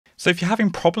So if you're having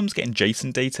problems getting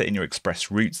JSON data in your Express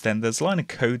routes, then there's a line of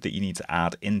code that you need to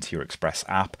add into your Express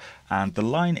app, and the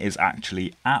line is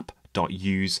actually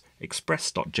app.use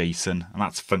express.json, and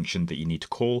that's a function that you need to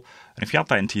call. And if you add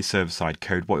that into your server-side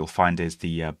code, what you'll find is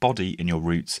the body in your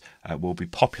routes will be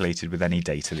populated with any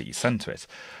data that you send to it.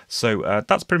 So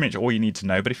that's pretty much all you need to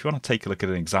know. But if you want to take a look at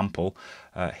an example,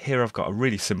 here I've got a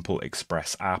really simple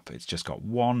Express app. It's just got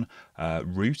one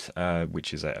route,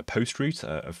 which is a post route,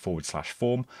 a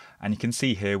 /form, and you can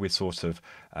see here we're sort of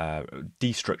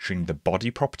destructuring the body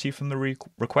property from the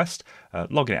request,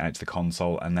 logging it out to the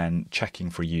console, and then checking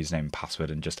for a username and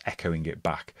password and just echoing it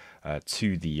back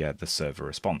to the server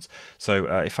response. So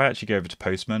if I actually go over to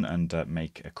Postman and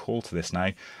make a call to this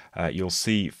now, you'll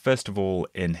see first of all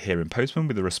in Postman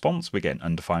with the response we're getting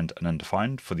undefined and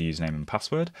undefined for the username and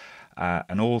password,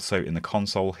 and also in the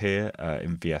console here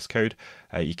in VS Code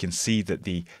you can see that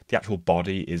the actual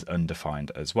body is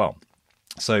undefined as well.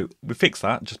 So we fix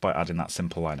that just by adding that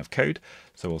simple line of code.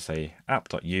 So we'll say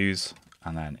app.use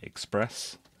and then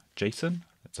express JSON,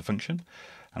 it's a function,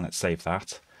 and let's save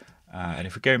that. And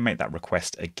if we go and make that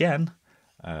request again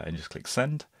and just click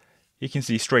send, you can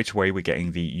see straight away we're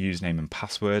getting the username and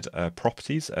password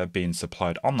properties being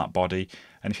supplied on that body.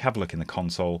 And if you have a look in the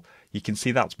console, you can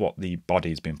see that's what the body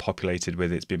has been populated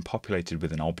with. It's been populated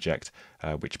with an object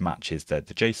which matches the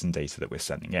JSON data that we're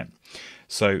sending in.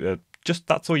 So just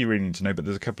that's all you really need to know, but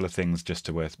there's a couple of things just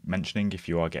worth mentioning if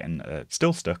you are getting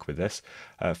still stuck with this.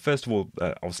 First of all,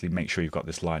 obviously make sure you've got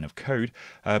this line of code,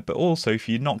 but also if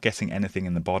you're not getting anything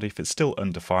in the body, if it's still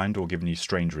undefined or giving you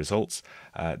strange results,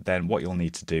 then what you'll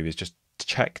need to do is just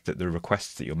check that the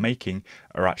requests that you're making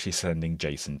are actually sending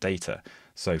JSON data.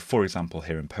 So for example,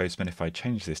 here in Postman, if I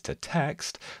change this to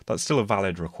text, that's still a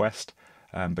valid request,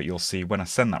 but you'll see when I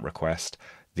send that request,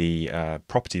 the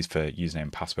properties for username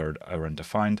and password are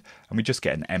undefined, and we just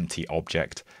get an empty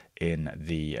object in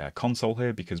the console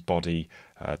here because body,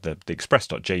 the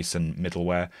express.json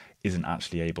middleware isn't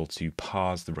actually able to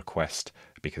parse the request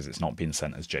because it's not being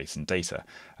sent as JSON data.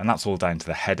 And that's all down to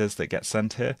the headers that get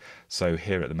sent here. So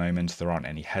here at the moment, there aren't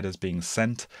any headers being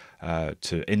sent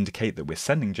to indicate that we're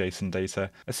sending JSON data.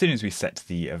 As soon as we set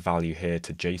the value here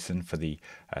to JSON for the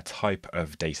type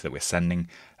of data that we're sending,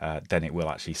 then it will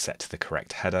actually set the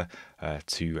correct header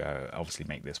to obviously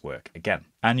make this work again.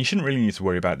 And you shouldn't really need to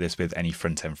worry about this with any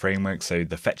front-end framework. So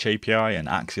the Fetch API and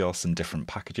Axios and different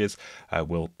packages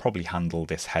will probably handle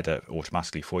this header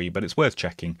automatically for you, but it's worth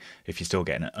checking if you're still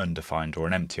getting an undefined or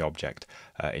an empty object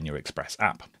in your Express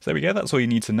app. So there we go, that's all you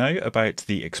need to know about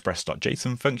the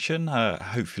express.json function.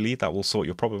 Hopefully that will sort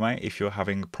your problem out if you're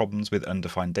having problems with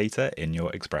undefined data in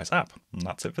your Express app. And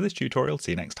that's it for this tutorial.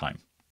 See you next time.